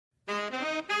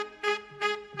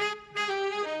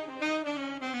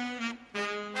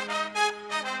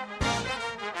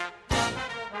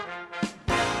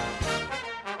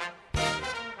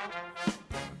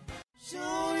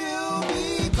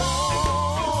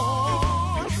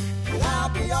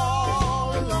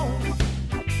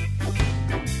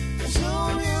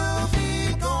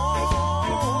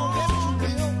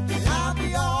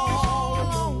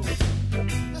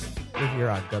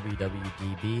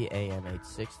WADB AM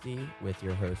 860 with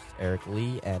your hosts Eric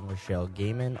Lee and Rochelle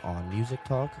Gaiman on Music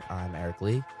Talk. I'm Eric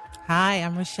Lee. Hi,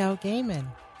 I'm Rochelle Gaiman.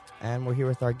 And we're here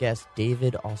with our guest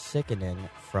David Uosikkinen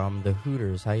from The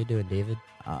Hooters. How you doing, David?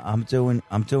 I'm doing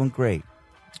great.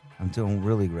 I'm doing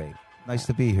really great. Nice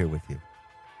to be here with you.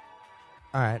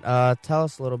 All right. Tell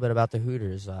us a little bit about The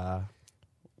Hooters.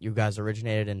 You guys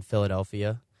originated in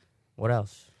Philadelphia. What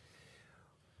else?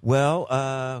 Well,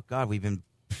 God, we've been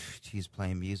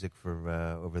playing music for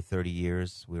over 30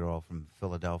 years. We're all from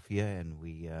Philadelphia, and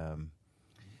we,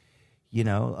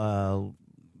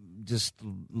 just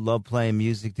love playing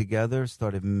music together.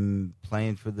 Started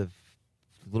playing for the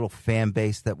little fan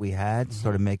base that we had. Mm-hmm.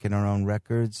 Started making our own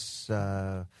records.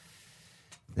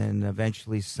 Then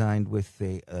eventually signed with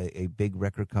a big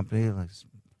record company, like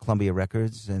Columbia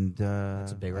Records, and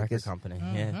that's a big record company.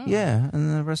 Mm-hmm. Yeah,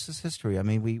 and the rest is history. I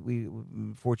mean, we were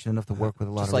fortunate enough to work with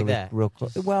a lot just of like really, that. real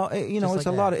close. Well, it's like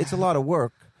a lot. that. It's a lot of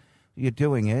work. You're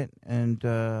doing it, and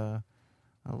a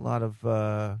lot of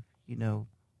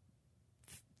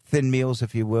thin meals,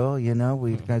 if you will.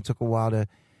 We kind of took a while to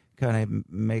kind of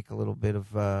make a little bit of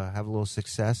have a little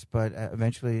success, but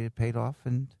eventually it paid off,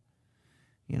 and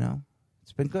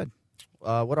it's been good.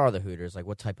 What are the Hooters? Like,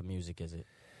 what type of music is it?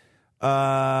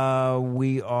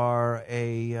 We are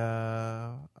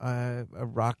a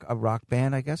rock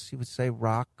band, I guess you would say,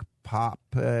 rock, pop,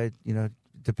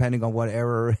 depending on what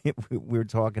era we were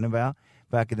talking about.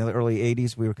 Back in the early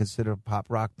 80s, we were considered a pop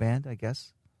rock band, I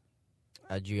guess.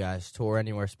 Did you guys tour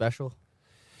anywhere special?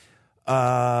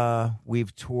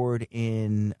 We've toured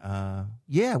in,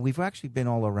 we've actually been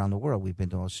all around the world. We've been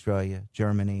to Australia,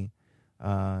 Germany,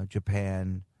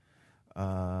 Japan.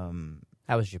 How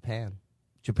was Japan?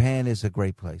 Japan is a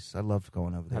great place. I love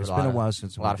going over there. It's been a while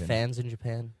since we've been. A lot of fans in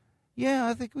Japan? Yeah,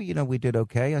 I think we did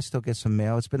okay. I still get some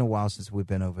mail. It's been a while since we've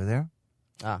been over there.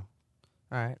 Oh, all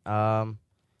right.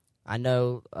 I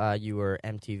know you were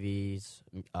MTV's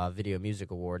Video Music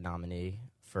Award nominee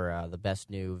for the Best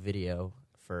New Video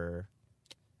for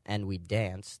And We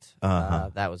Danced.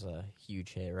 That was a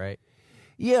huge hit, right?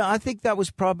 Yeah, I think that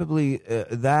was probably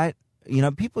that.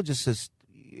 People just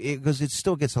because it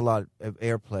still gets a lot of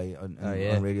airplay on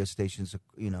radio stations,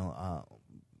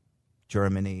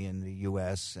 Germany and the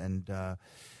U.S. And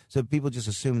so people just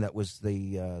assume that was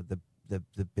the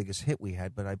biggest hit we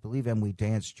had. But I believe And We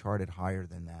Danced charted higher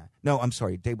than that. No, I'm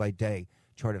sorry, Day by Day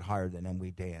charted higher than And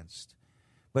We Danced.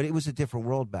 But it was a different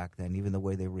world back then, even the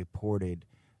way they reported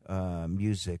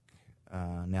music.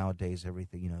 Nowadays,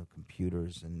 everything,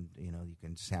 computers and, you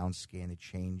can sound scan. It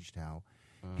changed how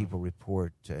people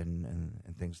report and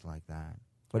things like that.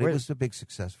 But it was a big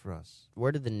success for us.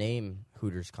 Where did the name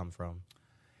Hooters come from?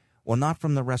 Well, not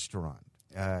from the restaurant.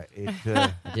 I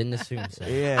didn't assume so.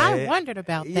 Yeah, I wondered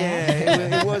about that.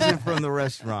 Yeah, it wasn't from the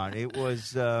restaurant. It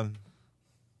was the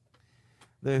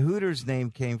Hooters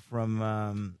name came from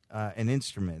an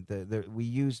instrument that we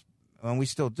used, and we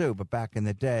still do, but back in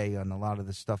the day on a lot of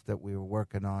the stuff that we were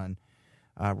working on,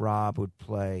 Rob would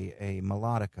play a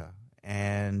melodica.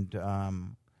 And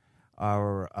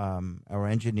our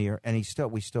engineer, and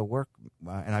we still work,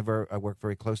 and I work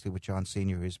very closely with John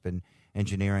Senior, who's been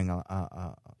engineering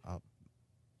a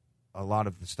lot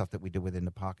of the stuff that we do within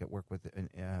the pocket. Work with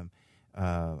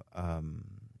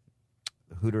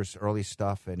Hooters early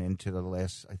stuff, and into the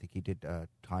last, I think he did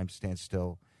Time Stands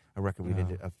Still, a record we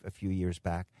did a few years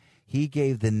back. He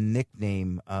gave the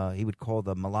nickname. He would call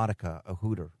the melodica a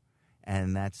Hooter.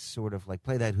 And that's sort of like,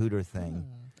 play that Hooter thing.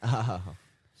 Oh.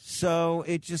 So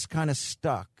it just kind of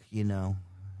stuck,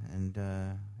 and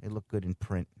it looked good in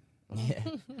print. Yeah.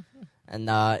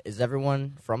 And is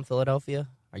everyone from Philadelphia?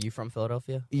 Are you from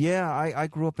Philadelphia? Yeah, I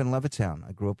grew up in Levittown.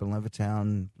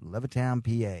 Levittown,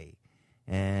 PA.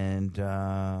 And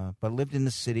but lived in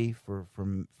the city for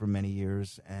many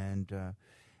years. And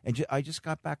I just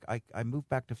got back. I moved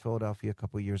back to Philadelphia a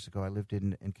couple of years ago. I lived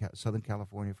in Southern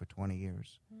California for 20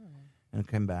 years. And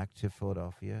came back to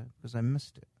Philadelphia because I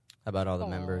missed it. How about all the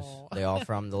members? They all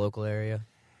from the local area?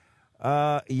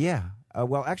 Yeah.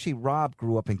 Well, actually, Rob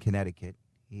grew up in Connecticut,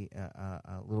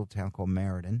 a little town called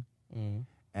Meriden.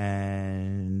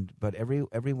 But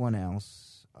everyone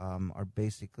else are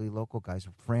basically local guys.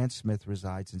 Fran Smith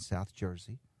resides in South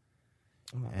Jersey,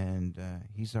 and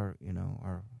he's our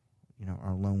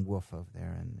lone wolf over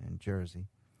there in Jersey.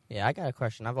 Yeah, I got a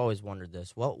question. I've always wondered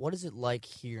this. What is it like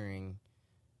hearing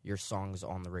your songs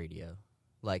on the radio,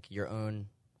 like your own,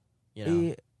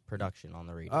 production on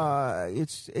the radio?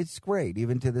 It's great.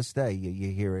 Even to this day,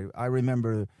 you hear it. I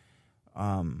remember,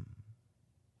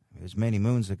 it was many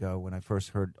moons ago when I first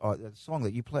heard the song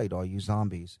that you played, "All You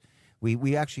Zombies."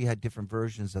 We actually had different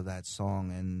versions of that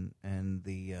song, and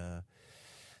the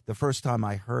the first time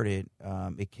I heard it,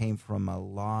 it came from a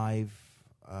live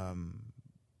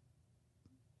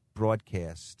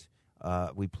broadcast.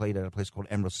 We played at a place called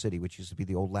Emerald City, which used to be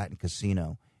the old Latin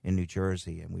casino in New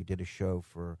Jersey, and we did a show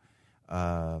for,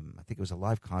 I think it was a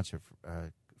live concert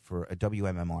for a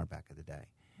WMMR back in the day.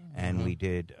 And we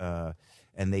did,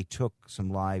 and they took some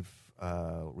live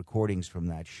recordings from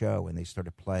that show, and they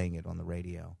started playing it on the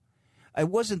radio. It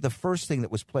wasn't the first thing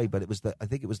that was played, but I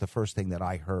think it was the first thing that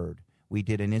I heard. We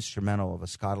did an instrumental of a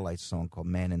Scotalites song called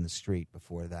 "Man in the Street"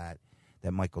 before that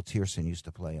Michael Tierson used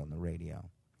to play on the radio.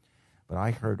 But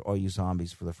I heard "All You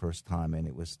Zombies" for the first time, and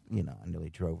it was, I nearly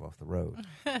drove off the road.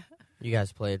 You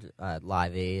guys played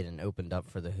Live Aid and opened up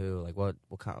for the Who. Like, what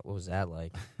was that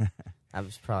like? That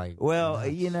was probably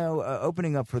nuts.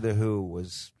 Opening up for the Who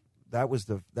was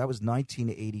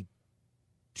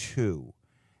 1982,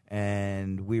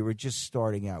 and we were just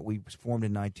starting out. We formed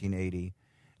in 1980,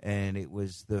 and it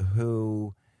was the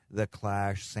Who, the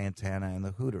Clash, Santana, and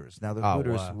the Hooters. Now the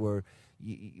Hooters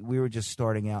we were just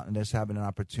starting out and just having an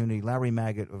opportunity. Larry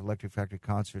Maggot of Electric Factory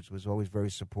Concerts was always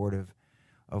very supportive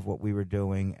of what we were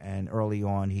doing, and early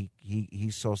on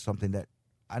he saw something that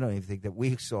I don't even think that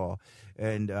we saw,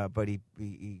 and but he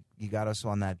got us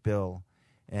on that bill.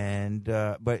 And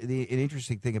but an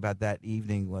interesting thing about that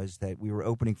evening was that we were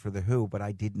opening for the Who, but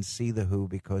I didn't see the Who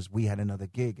because we had another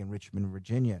gig in Richmond,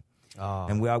 Virginia. Oh.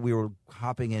 And we were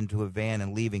hopping into a van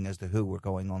and leaving as the Who were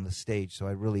going on the stage, so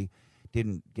I really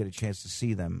didn't get a chance to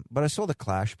see them. But I saw the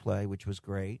Clash play, which was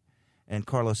great. And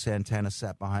Carlos Santana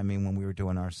sat behind me when we were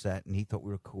doing our set, and he thought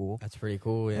we were cool. That's pretty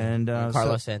cool, yeah. And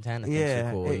Carlos Santana thinks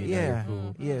you're cool. Yeah,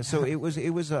 cool. Yeah, so it was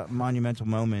a monumental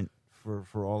moment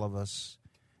for all of us.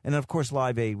 And, of course,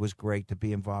 Live Aid was great to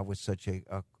be involved with such a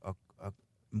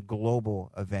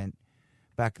global event.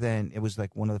 Back then, it was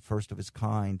like one of the first of its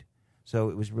kind. So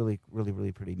it was really, really,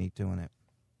 really pretty neat doing it.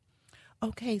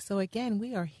 Okay, so again,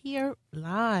 we are here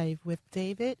live with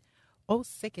David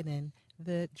Uosikkinen,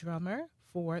 the drummer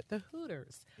for the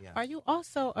Hooters. Yeah. Are you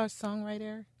also a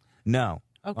songwriter? No,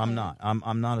 Okay. I'm not.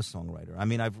 I'm not a songwriter. I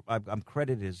mean, I'm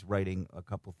credited as writing a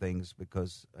couple things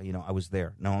because I was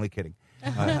there. No, only kidding.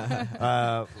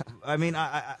 I mean,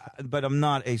 but I'm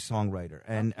not a songwriter,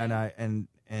 and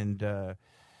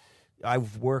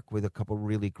I've worked with a couple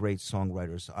really great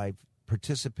songwriters. I've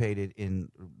participated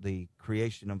in the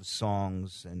creation of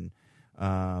songs,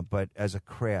 but as a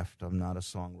craft, I'm not a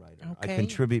songwriter. Okay. I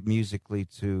contribute musically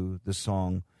to the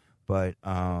song, but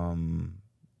I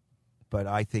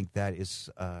think that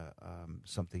is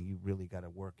something you really got to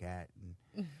work at, and,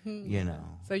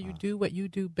 So you do what you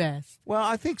do best. Well,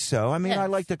 I think so. I mean, I Yes.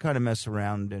 like to kind of mess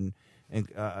around and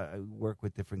work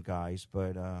with different guys,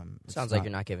 but Sounds like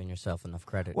you're not giving yourself enough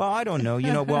credit. Well, I don't know.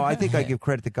 Well, I think I give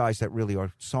credit to guys that really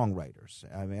are songwriters.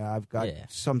 I mean, I've got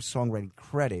some songwriting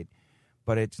credit,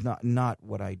 but it's not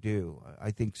what I do.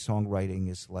 I think songwriting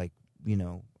is like,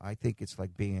 I think it's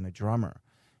like being a drummer.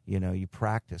 You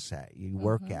practice at it, you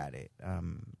work at it.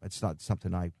 It's not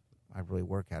something I really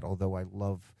work at, although I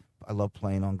love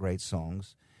playing on great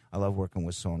songs. I love working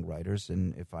with songwriters,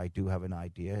 and if I do have an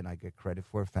idea and I get credit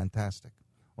for it, fantastic.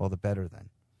 All the better then.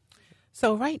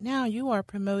 So right now you are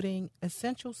promoting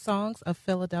Essential Songs of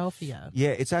Philadelphia.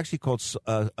 Yeah, it's actually called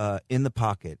In the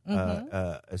Pocket,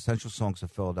 Essential Songs of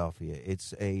Philadelphia.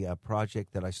 It's a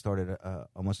project that I started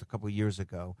almost a couple of years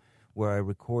ago, where I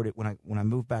recorded when I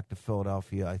moved back to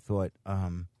Philadelphia. I thought,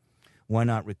 why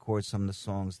not record some of the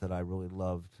songs that I really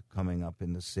loved coming up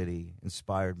in the city?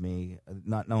 Inspired me,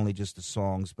 not only just the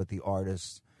songs, but the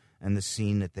artists and the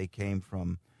scene that they came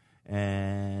from.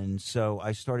 And so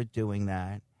I started doing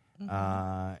that.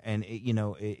 And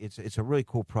it's a really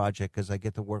cool project because I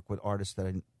get to work with artists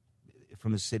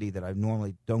from the city that I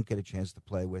normally don't get a chance to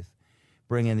play with.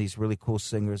 Bring in these really cool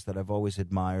singers that I've always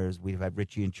admired. We've had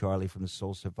Richie and Charlie from the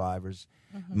Soul Survivors,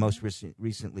 most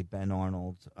recently Ben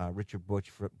Arnold, Richard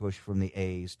Bush from the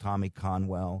A's, Tommy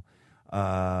Conwell,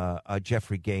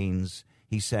 Jeffrey Gaines.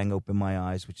 He sang "Open My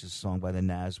Eyes," which is a song by the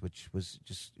Nas, which was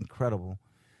just incredible.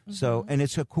 So, and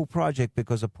it's a cool project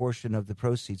because a portion of the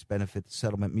proceeds benefit the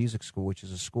Settlement Music School, which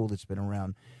is a school that's been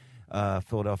around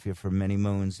Philadelphia for many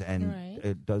moons, and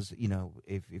it does.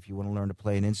 If you want to learn to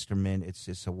play an instrument,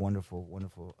 it's a wonderful,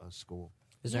 wonderful school.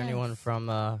 Is there anyone from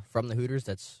the Hooters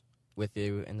that's with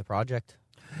you in the project?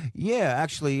 Yeah,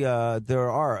 actually, there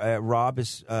are. Rob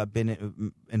has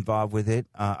been involved with it.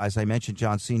 As I mentioned,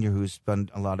 John Sr., who's done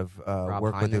a lot of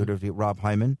work with the Hooters. Rob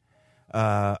Hyman.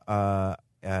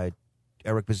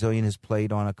 Eric Bazillion has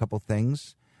played on a couple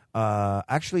things.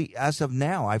 Actually, as of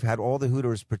now, I've had all the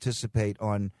Hooters participate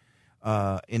on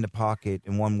In the Pocket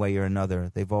in one way or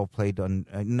another. They've all played on,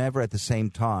 never at the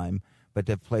same time, but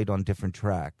they've played on different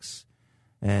tracks.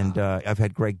 And I've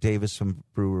had Greg Davis from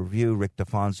Brew Review, Rick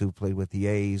DeFonso, who played with the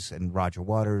A's, and Roger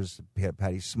Waters,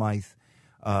 Patty Smythe.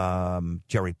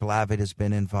 Jerry Blavitt has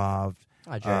been involved.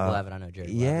 Oh, Jerry Blavitt, I know Jerry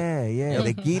Blavitt. Yeah,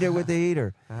 the Geeter with the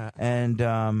heater.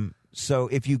 And so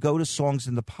if you go to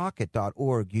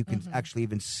songsinthepocket.org, you can actually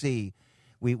even see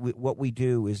what we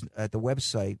do is at the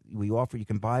website, you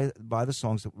can buy the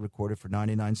songs that we recorded for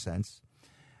 99 cents,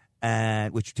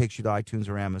 and which takes you to iTunes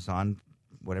or Amazon,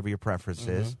 whatever your preference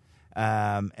is.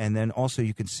 And then also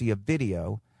you can see a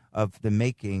video of the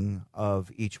making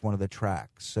of each one of the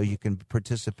tracks, so you can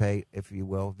participate, if you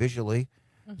will, visually,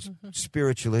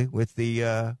 spiritually with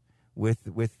the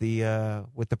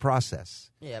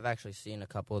process. Yeah, I've actually seen a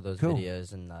couple of those Cool.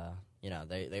 videos, and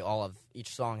they all have,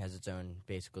 each song has its own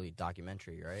basically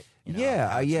documentary, right?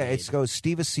 Yeah. It goes.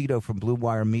 Steve Aceto from Blue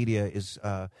Wire Media is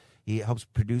he helps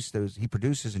produce those. He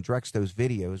produces and directs those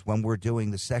videos when we're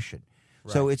doing the session.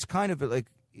 Right. So it's kind of like.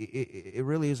 It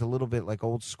really is a little bit like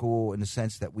old school in the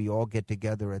sense that we all get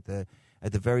together at the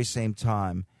very same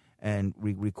time and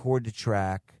we record the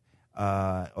track.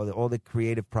 All the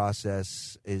creative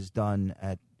process is done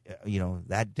at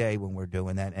that day when we're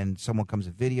doing that, and someone comes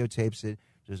and videotapes it.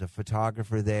 There's a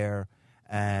photographer there,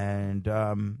 and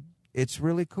it's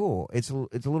really cool. It's a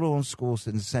little old school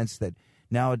in the sense that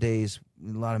nowadays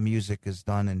a lot of music is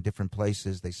done in different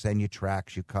places. They send you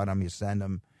tracks, you cut them, you send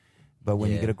them. But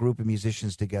when you get a group of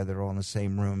musicians together all in the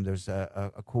same room, there's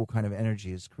a cool kind of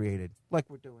energy is created, like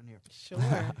we're doing here. Sure,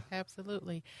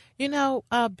 absolutely.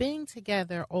 Being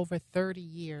together over 30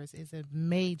 years is a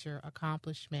major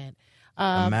accomplishment.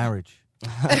 A marriage.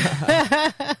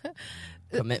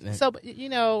 Commitment. So,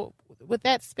 with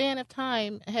that span of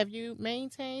time, have you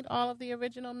maintained all of the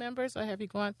original members, or have you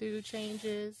gone through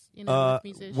changes, with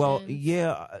musicians? Well,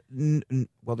 yeah.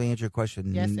 Well, to answer your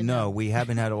question, yes and no. We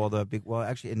haven't had all the big. Well,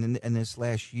 actually, in this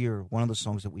last year, one of the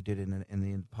songs that we did in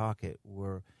the Pocket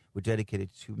were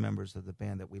dedicated to two members of the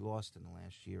band that we lost in the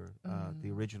last year.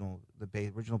 The original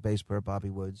bass player, Bobby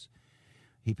Woods,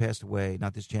 he passed away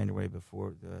not this January,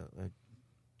 before the.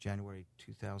 January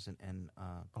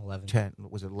 2011. 10,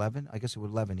 was it 11? I guess it was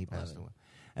 11 he passed away.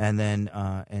 And then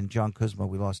and John Kuzma,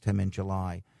 we lost him in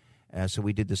July. So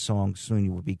we did the song Soon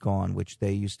You Will Be Gone, which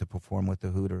they used to perform with the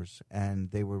Hooters,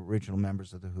 and they were original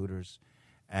members of the Hooters.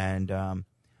 And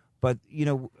but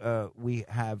we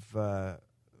have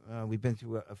we've been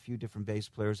through a few different bass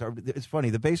players. It's funny,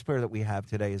 the bass player that we have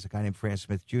today is a guy named Franz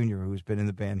Smith Jr., who's been in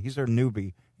the band. He's our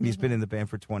newbie, and he's been in the band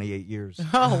for 28 years.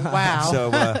 Oh, wow.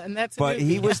 So, and that's but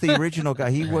he was the original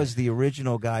guy. He was the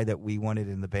original guy that we wanted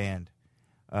in the band.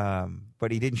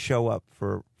 But he didn't show up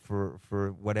for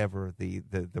whatever the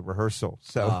rehearsal.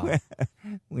 So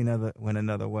we went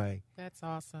another way. That's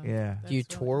awesome. Yeah. That's Do you really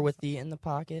tour awesome. with the In the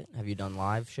Pocket? Have you done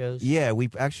live shows? Yeah, we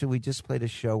just played a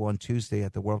show on Tuesday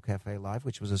at the World Cafe Live,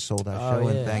 which was a sold out show.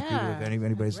 Yeah. And thank you if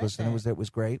anybody's listening. It was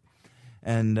great.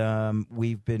 And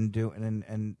we've been doing,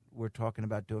 and we're talking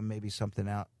about doing maybe something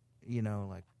out,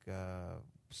 like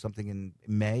something in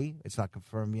May. It's not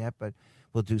confirmed yet, but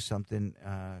we'll do something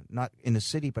not in the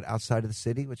city, but outside of the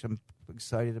city, which I'm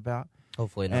excited about.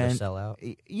 Hopefully another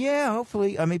sellout. Yeah,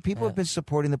 hopefully. I mean, people have been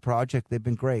supporting the project. They've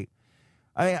been great.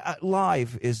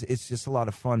 Live it's just a lot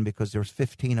of fun because there's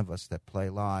 15 of us that play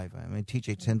live. I mean,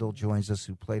 T.J. Tyndall joins us,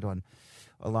 who played on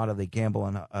a lot of the Gamble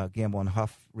and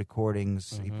Huff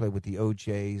recordings. He played with the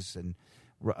OJs and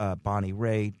Bonnie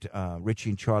Raitt,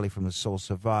 Richie and Charlie from the Soul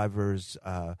Survivors,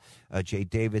 Jay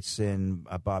Davidson,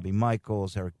 Bobby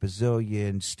Michaels, Eric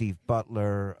Bazillion, Steve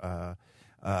Butler,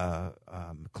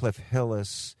 Cliff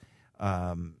Hillis,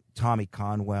 Tommy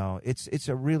Conwell. It's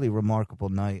a really remarkable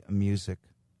night of music.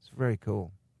 It's very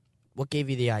cool. What gave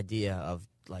you the idea of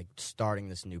starting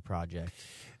this new project?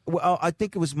 Well, I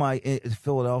think it was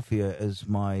Philadelphia as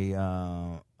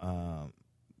my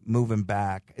moving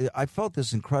back. I felt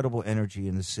this incredible energy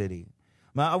in the city.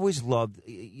 I mean, I always loved,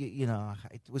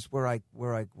 it was where I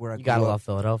You gotta love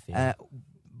Philadelphia.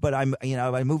 But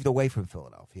I moved away from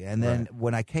Philadelphia, and then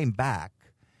when I came back,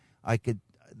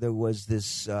 there was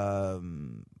this.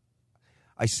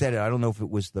 I said it. I don't know if it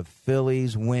was the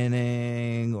Phillies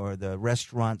winning or the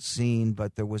restaurant scene,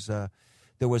 but there was a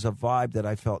vibe that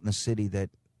I felt in the city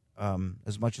that,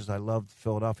 as much as I loved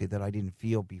Philadelphia, that I didn't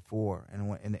feel before,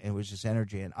 and it was just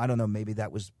energy. And I don't know, maybe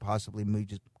that was possibly me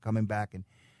just coming back and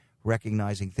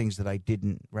recognizing things that I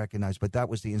didn't recognize. But that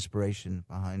was the inspiration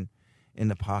behind In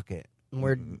the Pocket.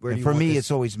 Where do you for want me, this? it's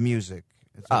always music.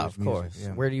 Of course.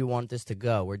 Yeah. Where do you want this to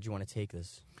go? Where do you want to take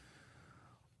this?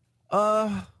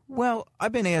 Well,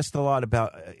 I've been asked a lot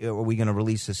about are we going to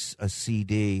release a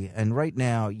CD, and right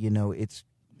now, it's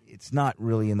not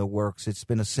really in the works. It's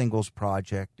been a singles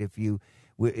project.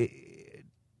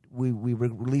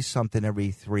 release something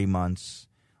every 3 months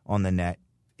on the net.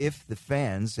 If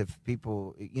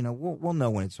people, we'll know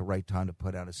when it's the right time to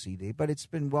put out a CD. But it's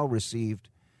been well received,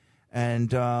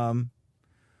 and I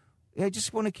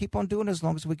just want to keep on doing it as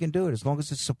long as we can do it. As long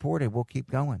as it's supported, we'll keep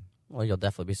going. Well, you'll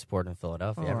definitely be supporting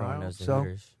Philadelphia. Everyone knows the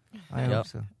Hooters. I hope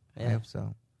so. Yeah. I hope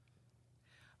so.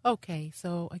 Okay,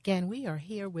 so again, we are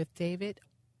here with David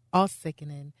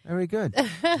Uosikkinen. Very good.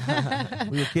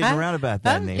 We were kidding around about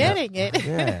that name. I'm getting it.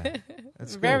 Yeah,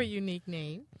 that's very good. unique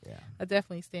name. Yeah. It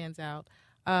definitely stands out.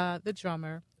 The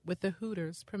drummer with the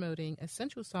Hooters promoting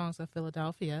essential songs of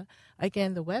Philadelphia.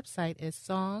 Again, the website is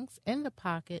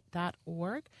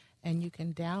songsinthepocket.org, and you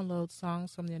can download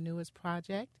songs from their newest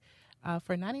project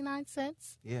for 99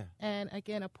 cents. Yeah. And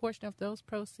again, a portion of those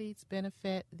proceeds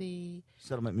benefit the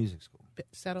Settlement Music School.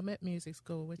 Settlement Music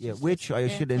School, which I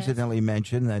should incidentally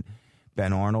mention that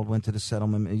Ben Arnold went to the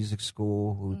Settlement Music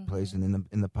School, who plays in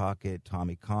the Pocket.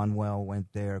 Tommy Conwell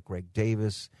went there. Greg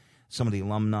Davis, some of the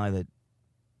alumni that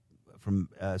from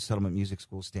Settlement Music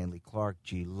School, Stanley Clark,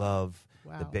 G. Love,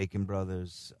 the Bacon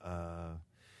Brothers.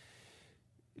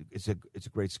 It's a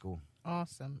great school.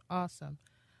 Awesome.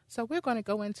 So we're going to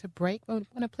go into break. We're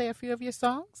going to play a few of your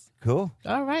songs. Cool.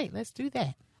 All right, let's do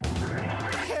that.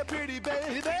 Hey, pretty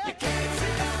baby, you can't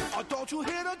sit down. Oh, don't you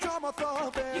hear the drummer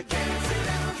thumping? You can't sit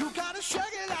down. You gotta shake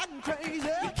it like crazy. You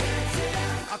can't sit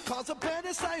down. Cause the band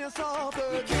is saying something.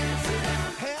 You can't sit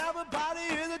down. Hey, everybody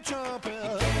in the jumping. You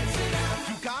can't sit down.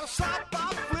 You gotta slap,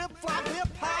 bop, flip, flop, hip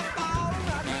hop, all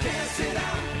around. You can't sit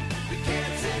down. You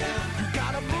can't sit down. You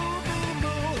gotta move,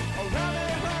 around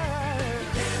and round. You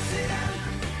can't sit down.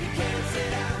 You can't sit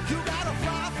down. You gotta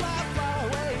fly, fly, fly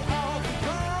away off the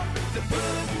ground. The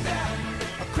boom down,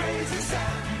 a crazy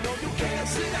sound. You know you can't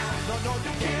sit down. No,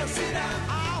 you can't sit down.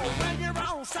 Oh, when you're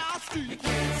on South Street, you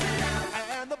can't sit down.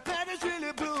 And the band is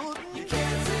really blue. You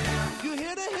can't sit down. You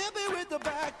hear the hippie with the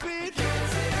backbeat. You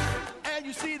can't sit down. And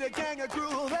you see the gang of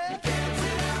grooving. You can't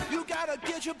sit down. You gotta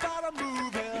get your body moving.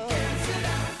 You can't sit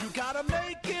down. You gotta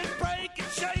make it, break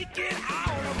it, shake it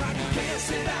out. You can't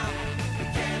sit down. You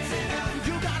can't sit down.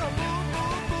 You gotta move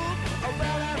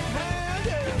around that man.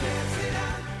 Yeah. You can't sit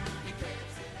down. You can't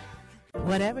sit down.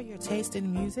 Whatever your taste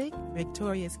in music,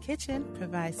 Victoria's Kitchen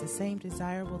provides the same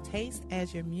desirable taste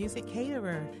as your music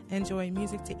caterer. Enjoy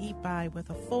music to eat by with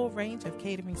a full range of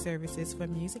catering services for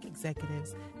music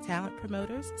executives, talent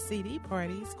promoters, CD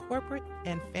parties, corporate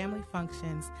and family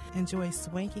functions. Enjoy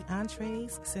swanky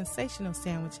entrees, sensational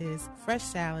sandwiches, fresh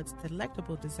salads,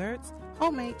 delectable desserts,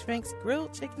 homemade drinks,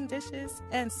 grilled chicken dishes,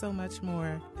 and so much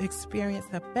more. Experience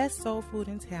the best soul food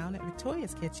in town at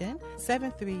Victoria's Kitchen,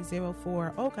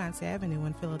 7304 Ogontz Avenue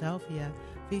in Philadelphia,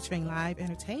 featuring live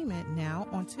entertainment now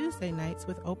on Tuesday nights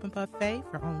with open buffet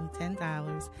for only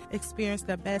 $10. Experience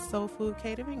the best soul food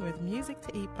catering with music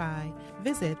to eat by.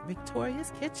 Visit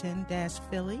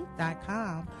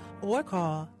victoriaskitchen-philly.com or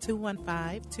call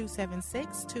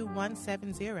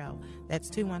 215-276-2170. That's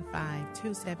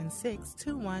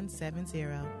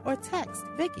 215-276-2170. Or text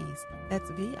Vickies, that's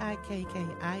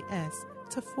VIKKIS,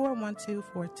 to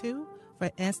 41242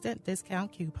 for instant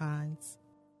discount coupons.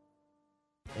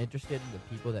 Interested in the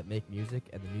people that make music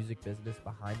and the music business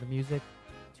behind the music?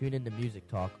 Tune into Music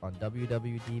Talk on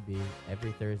WWDB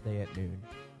every Thursday at noon.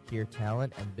 Hear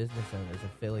talent and business owners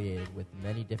affiliated with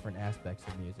many different aspects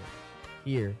of music.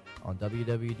 Here on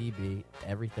WWDB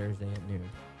every Thursday at noon.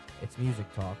 It's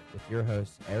Music Talk with your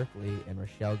hosts Eric Lee and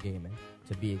Rochelle Gaiman.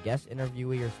 To be a guest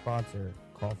interviewee or sponsor,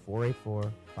 call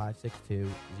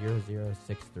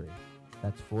 484-562-0063.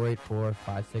 That's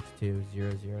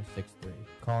 484-562-0063.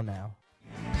 Call now.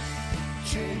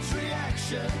 Change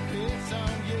reaction, it's on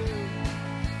you.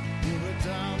 You're a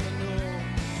domino.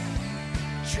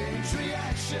 Change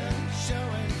reaction,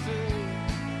 showing through.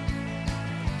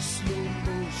 Slow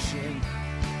motion.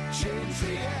 Change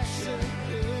reaction,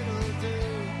 it'll do.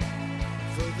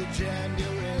 For the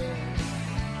January.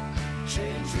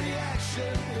 Change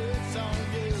reaction, it's on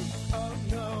you. Oh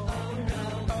no. Oh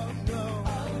no. Oh no.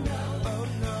 Oh no. Oh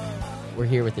no. We're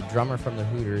here with the drummer from the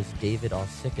Hooters, David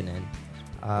Uosikkinen.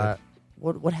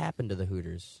 What happened to the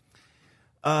Hooters?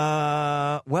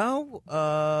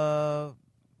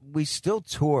 We still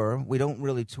tour. We don't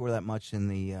really tour that much in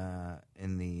the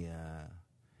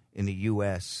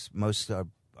U.S. Most of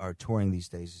our touring these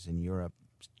days is in Europe.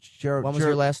 When was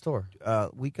your last tour?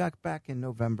 We got back in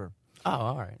November. Oh,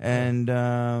 all right. And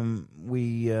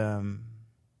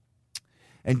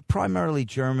and primarily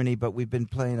Germany, but we've been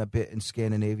playing a bit in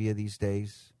Scandinavia these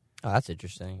days. Oh, that's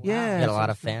interesting. Yeah, You got a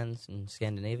lot of fans in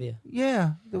Scandinavia?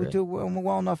 Yeah, we Really? do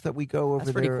well enough that we go over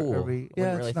That's pretty there. cool. Wouldn't really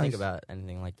it's think nice. about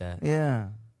anything like that. Yeah.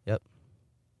 Yep.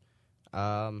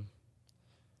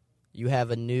 you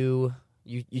have a new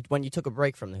you when you took a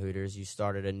break from the Hooters, you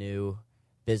started a new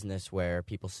business where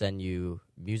people send you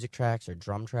music tracks or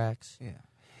drum tracks.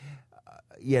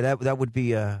 Yeah, that would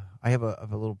be. I have a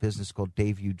little business called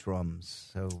Dayview Drums.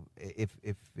 So if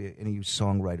any of you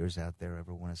songwriters out there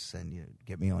ever want to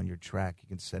get me on your track, you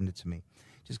can send it to me.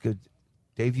 Just go to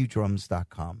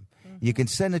dayviewdrums.com. You can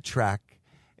send a track.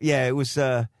 Yeah, it was.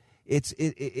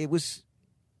 It was.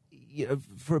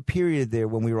 For a period there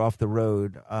when we were off the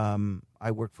road,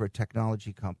 I worked for a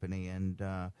technology company, and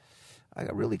I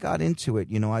really got into it.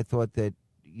 I thought that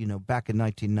back in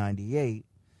 1998.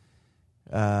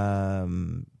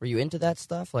 Were you into that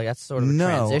stuff? Like that's sort of a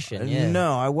transition. Yeah.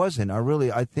 No, I wasn't.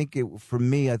 I think it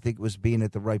was being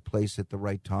at the right place at the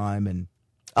right time, and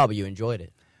but you enjoyed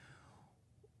it.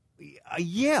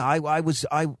 Yeah,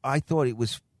 I thought it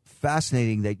was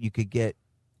fascinating that you could get.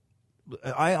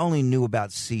 I only knew about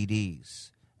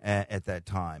CDs at that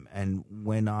time, and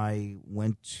when I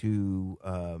went to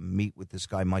meet with this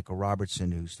guy Michael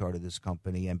Robertson, who started this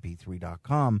company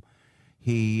MP3.com,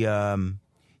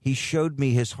 he showed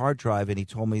me his hard drive, and he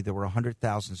told me there were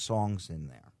 100,000 songs in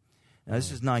there. Now,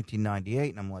 this is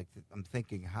 1998, and I'm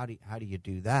thinking, how do you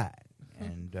do that?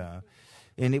 And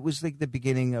it was like the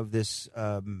beginning of this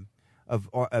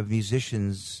of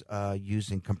musicians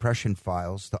using compression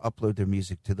files to upload their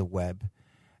music to the web,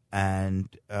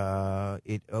 and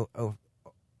it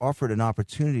offered an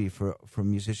opportunity for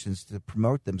musicians to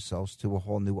promote themselves to a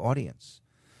whole new audience.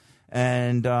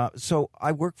 And so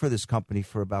I worked for this company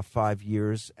for about 5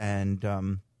 years, and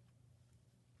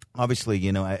obviously,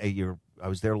 I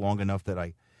was there long enough that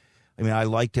I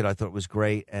liked it. I thought it was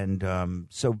great, and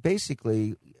so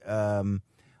basically,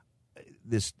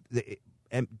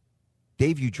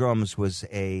 Dayview Drums was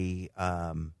a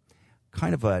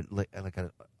kind of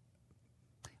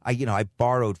I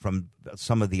borrowed from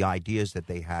some of the ideas that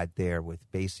they had there with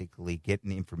basically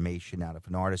getting information out. If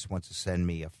an artist wants to send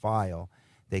me a file,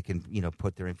 they can,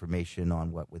 put their information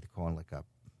on what they call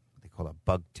a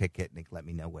bug ticket, and they can let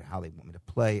me know how they want me to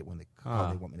play it, how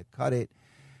they want me to cut it.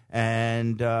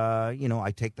 And,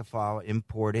 I take the file,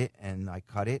 import it, and I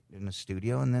cut it in the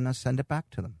studio, and then I send it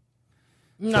back to them.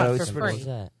 No, so for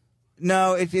free.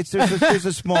 No, there's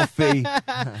a small fee.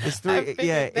 It's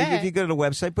if you go to the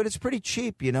website, but it's pretty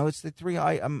cheap. It's the three.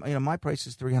 My price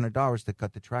is $300 to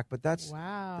cut the track, but that's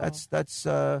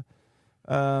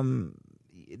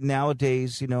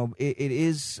nowadays, it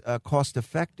is cost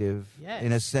effective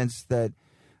in a sense that,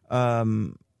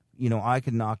 I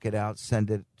can knock it out,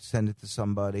 send it to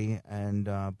somebody, and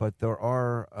but there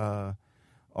are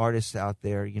artists out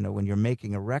there, when you're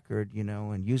making a record,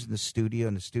 and using the studio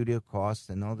and the studio costs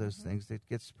and all those things, it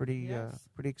gets pretty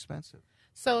expensive.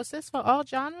 So is this for all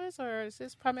genres, or is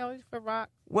this primarily for rock?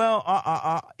 Well,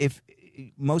 if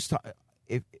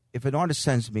an artist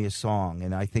sends me a song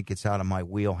and I think it's out of my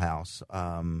wheelhouse,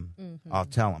 I'll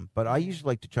tell them. But I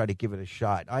usually like to try to give it a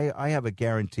shot. I have a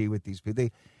guarantee with these people.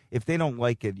 If they don't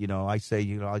like it, I say,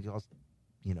 you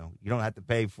don't have to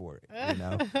pay for it.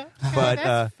 But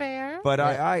that's fair. But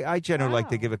I generally like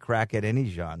to give a crack at any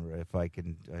genre if I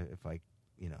can.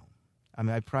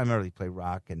 I primarily play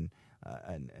rock and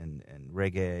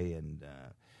reggae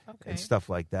and stuff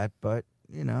like that. But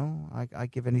I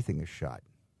give anything a shot.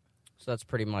 So that's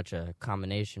pretty much a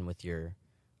combination with your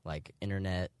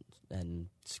internet and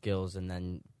skills, and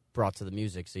then brought to the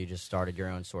music. So you just started your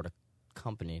own sort of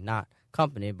company, not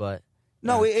company, but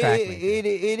no, it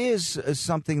is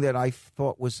something that I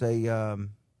thought was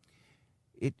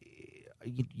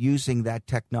using that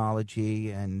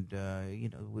technology and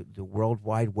the World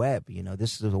Wide Web.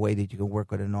 This is the way that you can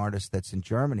work with an artist that's in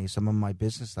Germany. Some of my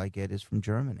business I get is from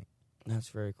Germany. That's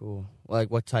very cool.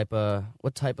 What type of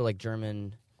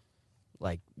German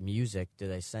music do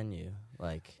they send you?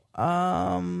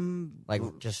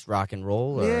 Just rock and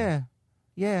roll? Or?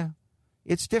 Yeah.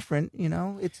 It's different,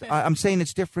 I'm saying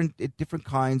it's different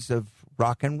kinds of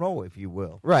rock and roll, if you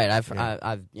will. Right. I've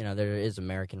there is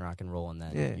American rock and roll and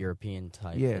that European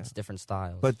type. Yeah. It's different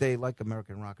styles. But they like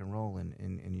American rock and roll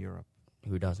in Europe.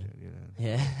 Who doesn't?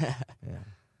 Yeah.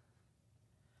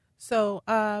 So,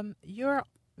 your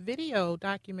video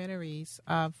documentaries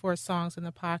for Songs in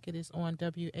the Pocket is on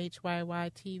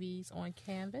WHYY TV's On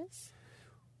Canvas?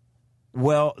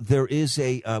 Well, there is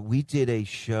we did a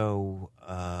show,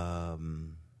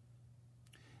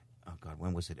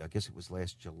 when was it? I guess it was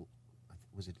last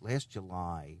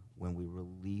July when we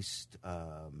released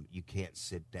You Can't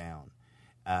Sit Down.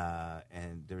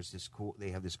 And there's they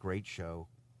have this great show.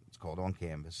 It's called On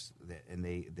Canvas, and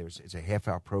it's a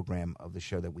half-hour program of the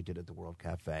show that we did at the World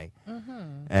Cafe.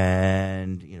 Mm-hmm.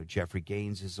 And Jeffrey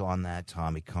Gaines is on that,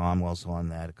 Tommy Conwell's on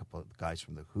that, a couple of guys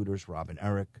from the Hooters, Rob and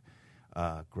Eric.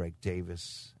 Greg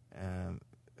Davis.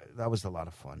 That was a lot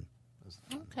of fun.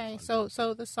 Okay, so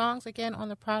the songs again on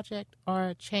the project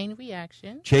are Chain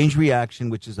Reaction. Change Reaction,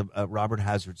 which is a Robert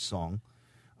Hazard song.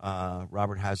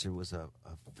 Robert Hazard was a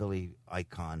Philly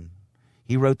icon.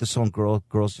 He wrote the song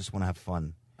 "Girls Just Want to Have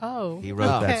Fun." Oh, He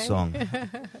wrote that okay. song.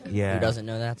 Yeah, Who doesn't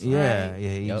know that song? Yeah, Right.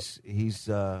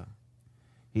 yeah.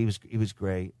 He was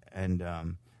great,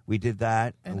 and we did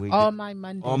that. And we All did- My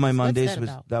Mondays. All My Mondays What's that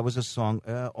about? that was a song.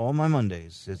 All My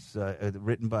Mondays. It's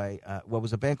written by what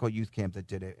was a band called Youth Camp that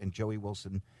did it, and Joey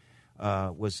Wilson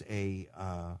was a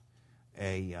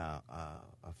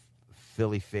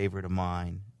Philly favorite of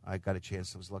mine. I got a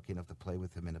chance. I was lucky enough to play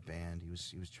with him in a band. He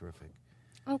was terrific.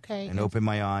 Okay. And Open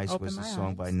My Eyes Open was a My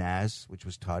song Eyes. by Nas, which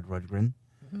was Todd Rundgren.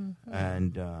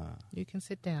 And You Can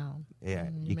Sit Down. yeah,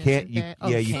 Mm, you mentioned can't. You that. Oh,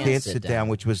 you Can't can't Sit sit Down. down,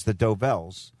 which was the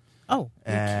Dovells. Oh,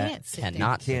 you Uh, can't sit down.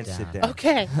 Cannot Can't sit sit down. down.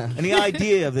 Okay. And the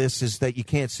idea of this is that you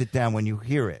can't sit down when you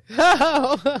hear it,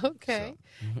 Oh, okay.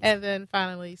 And then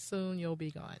finally, Soon You'll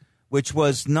Be Gone. which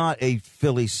was not a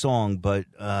Philly song, but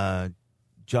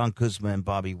John Kuzma and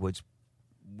Bobby Woods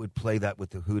would play that with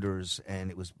the Hooters, and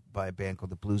it was by a band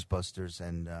called the Blues Busters,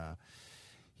 and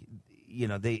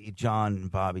John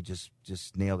and Bobby just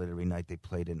nailed it every night they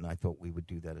played it, and I thought we would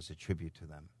do that as a tribute to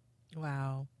them.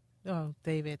 Wow. Oh,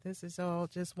 David, this is all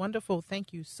just wonderful.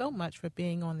 Thank you so much for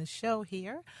being on the show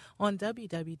here on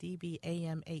WWDB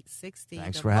AM 860.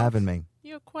 Thanks The for Voice. having me.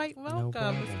 You're quite welcome.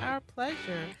 problem. It's our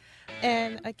pleasure.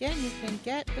 And again, you can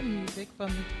get the music from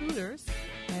the Hooters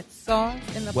at Songs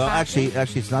in the Well, Pocket.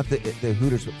 actually, it's not the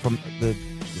Hooters.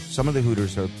 Some of the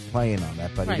Hooters are playing on that,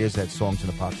 but Right. it is at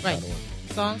songsinthepocket.org. Right.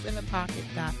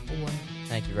 Songsinthepocket.org.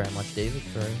 Thank you very much, David,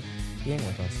 for being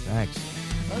with us. Thanks.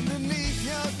 Underneath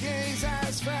your gaze I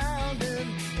was found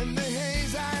in the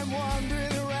haze I am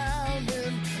wandering around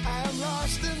in. I am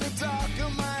lost in the dark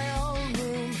of my own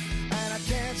room, and I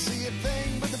can't see a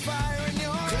thing but the fire in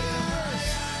your eyes. My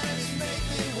eyes make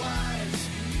me wise,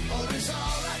 or is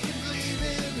all I can believe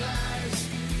in lies.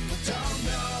 But don't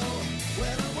know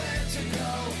when or where to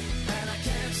go, and I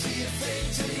can't see a thing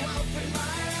till you open my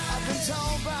eyes. I've been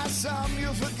told by some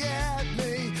you'll forget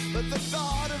me, but the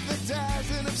thought of it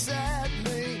doesn't upset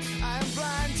me. I'm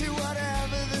blind to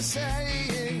whatever they're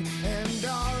saying, and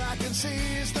all I can see